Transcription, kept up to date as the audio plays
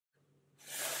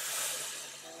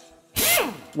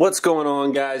What's going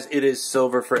on, guys? It is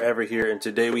Silver Forever here, and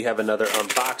today we have another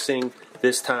unboxing,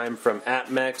 this time from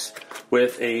APMEX,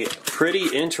 with a pretty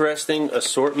interesting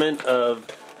assortment of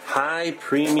high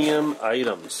premium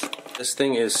items. This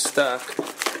thing is stuck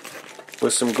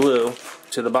with some glue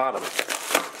to the bottom.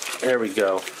 There we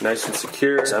go, nice and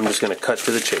secure. So I'm just going to cut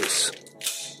to the chase.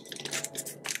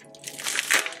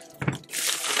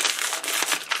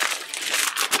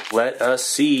 Let us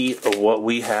see what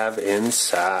we have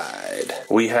inside.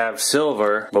 We have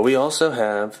silver, but we also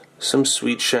have some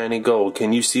sweet shiny gold.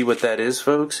 Can you see what that is,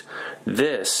 folks?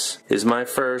 This is my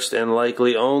first and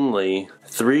likely only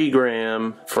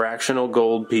 3-gram fractional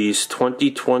gold piece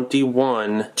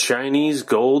 2021 Chinese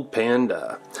Gold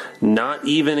Panda. Not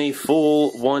even a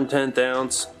full 1/10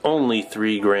 ounce, only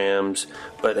 3 grams,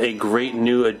 but a great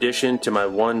new addition to my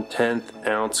 1/10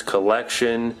 ounce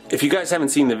collection. If you guys haven't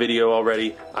seen the video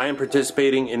already, I am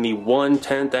participating in the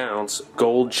 1/10 ounce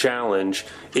gold challenge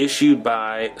issued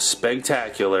by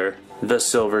Spectacular, the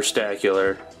Silver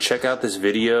Stacular. Check out this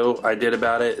video I did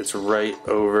about it. It's right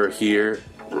over here,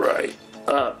 right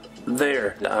up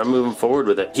there. I'm moving forward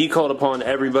with it. He called upon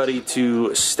everybody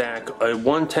to stack a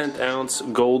 1/10 ounce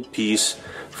gold piece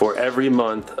for every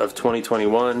month of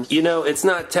 2021. You know, it's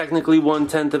not technically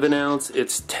 1/10 of an ounce,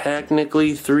 it's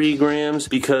technically 3 grams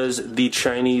because the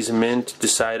Chinese Mint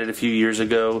decided a few years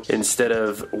ago, instead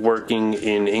of working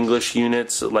in English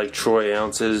units like troy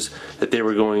ounces, that they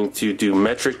were going to do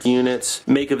metric units.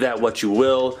 Make of that what you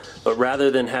will, but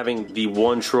rather than having the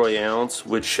 1 troy ounce,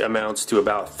 which amounts to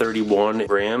about 31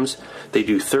 grams, they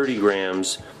do 30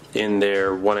 grams in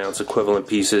their 1 ounce equivalent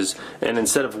pieces, and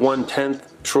instead of 1/10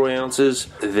 troy ounces,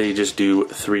 they just do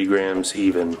 3 grams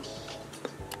even.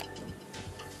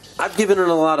 I've given it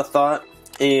a lot of thought,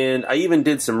 and I even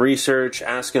did some research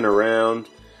asking around,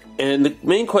 and the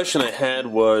main question I had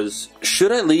was,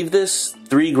 should I leave this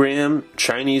 3-gram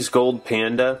Chinese Gold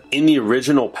Panda in the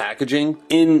original packaging?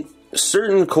 In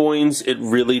certain coins, it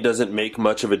really doesn't make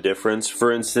much of a difference. For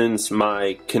instance,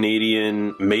 my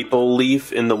Canadian maple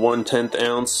leaf in the 1/10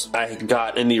 ounce, I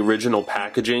got in the original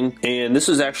packaging, and this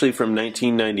was actually from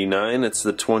 1999. It's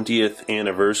the 20th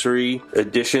anniversary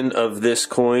edition of this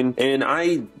coin, and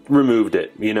I removed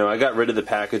it. You know, I got rid of the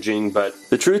packaging, but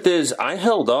the truth is, I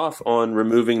held off on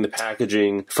removing the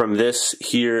packaging from this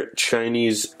here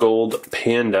Chinese Gold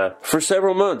Panda for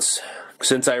several months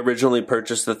since I originally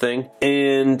purchased the thing,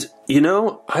 and you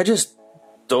know, I just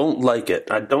don't like it.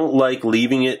 I don't like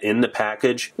leaving it in the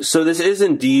package. So this is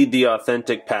indeed the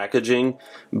authentic packaging,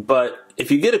 but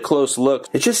if you get a close look,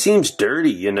 it just seems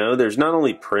dirty, you know? There's not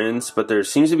only prints, but there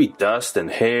seems to be dust and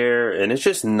hair, and it's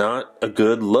just not a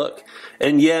good look.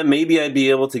 And yeah, maybe I'd be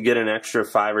able to get an extra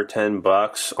 $5 or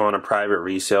 $10 on a private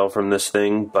resale from this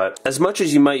thing, but as much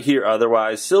as you might hear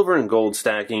otherwise, silver and gold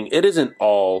stacking, it isn't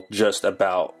all just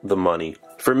about the money.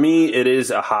 For me, it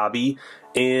is a hobby,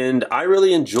 and I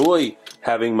really enjoy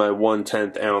having my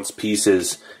 1/10 ounce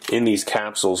pieces in these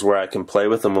capsules where I can play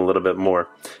with them a little bit more.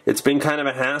 It's been kind of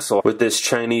a hassle with this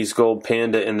Chinese Gold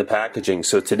Panda in the packaging,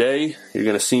 so today you're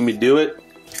going to see me do it.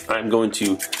 I'm going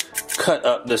to cut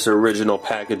up this original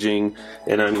packaging,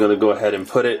 and I'm going to go ahead and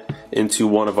put it into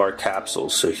one of our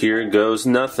capsules. So here goes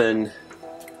nothing.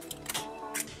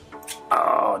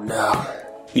 Oh no.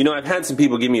 You know, I've had some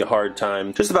people give me a hard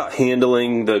time just about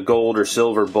handling the gold or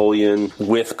silver bullion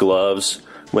with gloves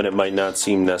when it might not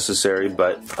seem necessary,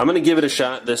 but I'm going to give it a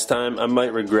shot this time. I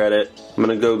might regret it. I'm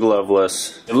going to go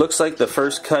gloveless. It looks like the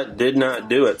first cut did not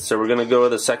do it, so we're going to go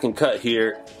with a second cut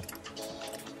here.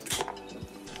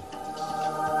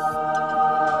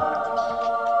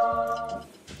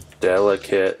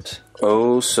 Delicate.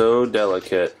 Oh, so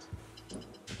delicate.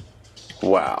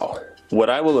 Wow. What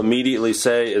I will immediately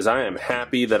say is I am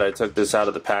happy that I took this out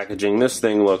of the packaging. This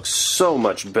thing looks so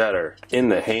much better in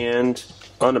the hand,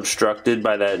 unobstructed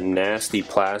by that nasty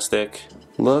plastic.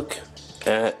 Look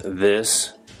at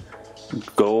this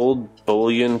gold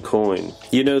bullion coin.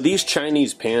 You know, these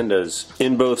Chinese pandas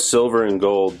in both silver and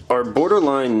gold are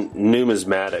borderline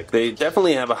numismatic. They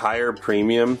definitely have a higher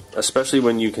premium, especially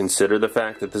when you consider the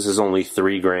fact that this is only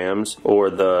 3 grams, or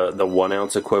the 1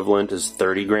 ounce equivalent is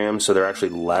 30 grams, so they're actually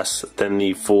less than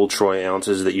the full troy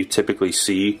ounces that you typically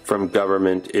see from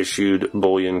government issued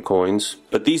bullion coins.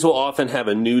 But these will often have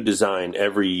a new design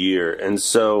every year, and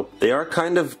so they are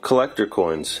kind of collector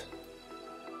coins.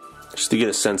 Just to get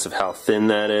a sense of how thin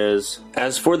that is.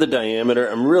 As for the diameter,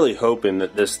 I'm really hoping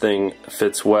that this thing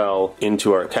fits well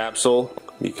into our capsule.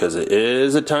 because it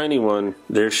is a tiny one.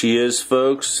 There she is,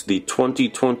 folks, the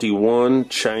 2021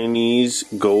 Chinese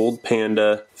Gold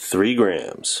Panda, 3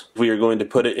 grams. We are going to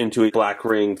put it into a black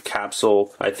ring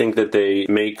capsule. I think that they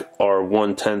make our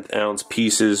 1/10 ounce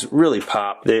pieces really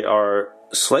pop. They are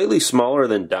slightly smaller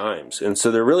than dimes, and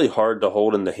so they're really hard to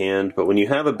hold in the hand, but when you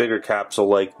have a bigger capsule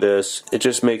like this, it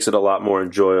just makes it a lot more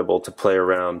enjoyable to play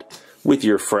around with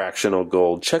your fractional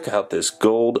gold. Check out this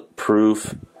gold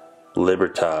proof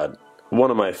Libertad.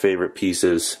 One of my favorite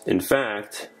pieces. In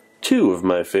fact, 2 of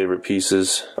my favorite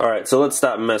pieces. Alright, so let's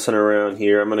stop messing around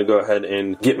here. I'm going to go ahead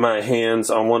and get my hands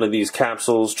on one of these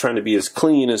capsules, trying to be as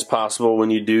clean as possible when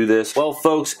you do this. Well,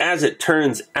 folks, as it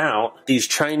turns out, these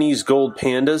Chinese Gold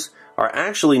Pandas are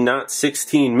actually not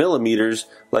 16 millimeters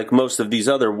like most of these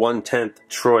other 1/10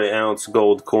 troy ounce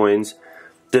gold coins.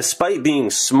 Despite being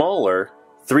smaller,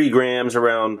 3 grams,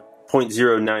 around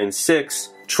 0.096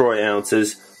 troy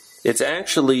ounces, it's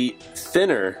actually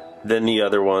thinner than the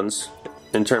other ones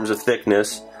in terms of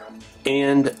thickness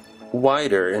and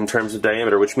wider in terms of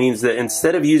diameter, which means that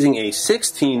instead of using a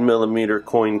 16 millimeter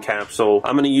coin capsule,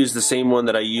 I'm going to use the same one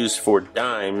that I used for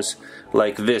dimes,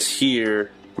 like this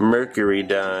here, Mercury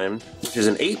dime, which is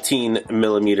an 18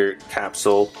 millimeter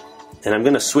capsule, and I'm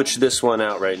going to switch this one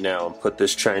out right now and put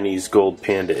this Chinese Gold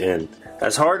Panda in.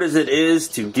 As hard as it is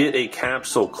to get a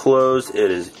capsule closed,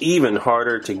 it is even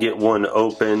harder to get one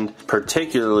opened,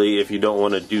 particularly if you don't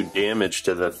want to do damage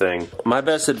to the thing. My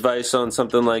best advice on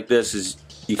something like this is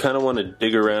you kind of want to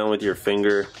dig around with your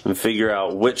finger and figure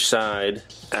out which side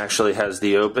actually has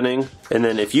the opening. And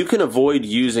then if you can avoid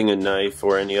using a knife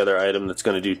or any other item that's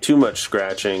going to do too much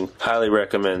scratching, highly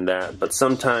recommend that. But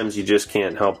sometimes you just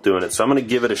can't help doing it. So I'm going to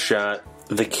give it a shot.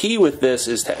 The key with this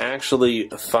is to actually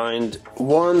find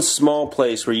one small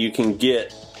place where you can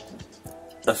get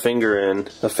a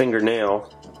fingernail,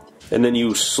 and then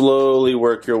you slowly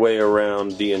work your way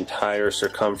around the entire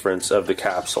circumference of the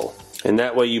capsule. And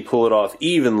that way you pull it off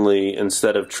evenly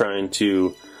instead of trying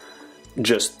to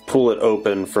just pull it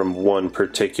open from one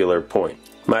particular point.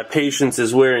 My patience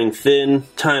is wearing thin,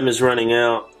 time is running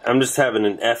out. I'm just having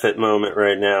an F-it moment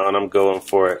right now and I'm going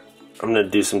for it. I'm going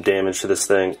to do some damage to this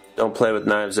thing. Don't play with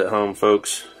knives at home,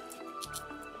 folks.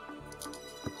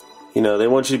 You know, they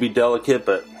want you to be delicate,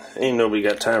 but ain't nobody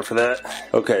got time for that.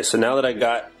 Okay, so now that I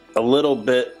got a little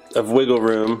bit of wiggle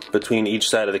room between each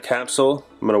side of the capsule,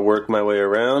 I'm going to work my way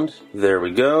around. There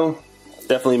we go.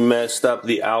 Definitely messed up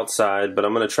the outside, but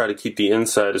I'm going to try to keep the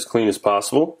inside as clean as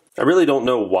possible. I really don't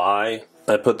know why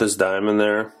I put this dime in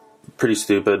there. Pretty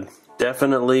stupid.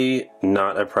 Definitely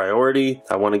not a priority.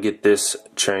 I want to get this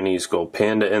Chinese Gold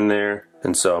Panda in there,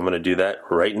 and so I'm going to do that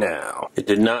right now. It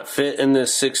did not fit in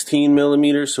this 16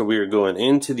 millimeter, so we are going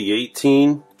into the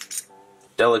 18.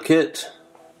 Delicate.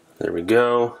 There we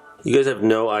go. You guys have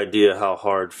no idea how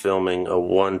hard filming a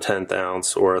 1/10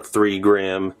 ounce or a 3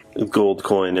 gram gold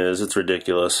coin is. It's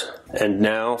ridiculous. And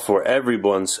now for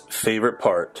everyone's favorite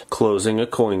part, closing a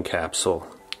coin capsule.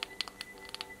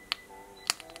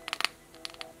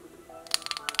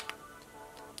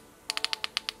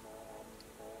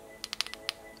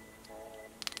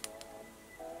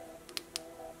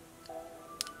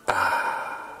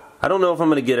 I don't know if I'm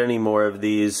going to get any more of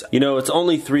these. You know, it's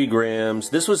only 3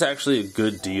 grams. This was actually a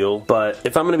good deal, but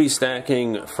if I'm going to be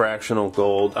stacking fractional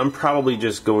gold, I'm probably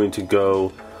just going to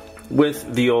go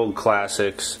with the old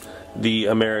classics. The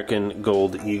American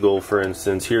Gold Eagle, for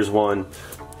instance. Here's one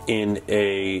in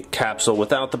a capsule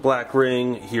without the black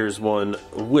ring. Here's one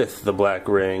with the black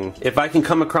ring. If I can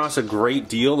come across a great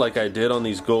deal like I did on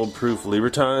these gold proof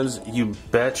Libertads, you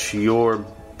bet your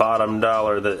bottom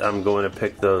dollar that I'm going to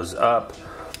pick those up.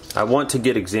 I want to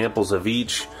get examples of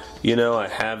each. You know, I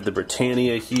have the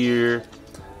Britannia here,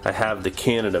 I have the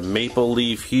Canada Maple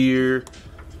Leaf here,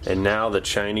 and now the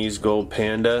Chinese Gold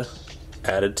Panda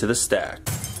added to the stack.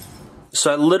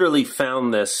 So I literally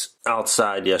found this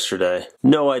outside yesterday.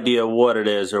 No idea what it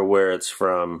is or where it's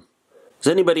from.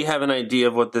 Does anybody have an idea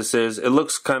of what this is? It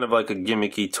looks kind of like a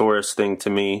gimmicky tourist thing to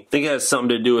me. I think it has something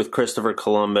to do with Christopher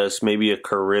Columbus, maybe a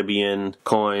Caribbean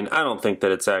coin. I don't think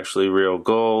that it's actually real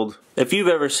gold. If you've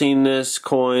ever seen this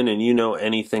coin and you know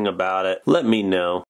anything about it, let me know.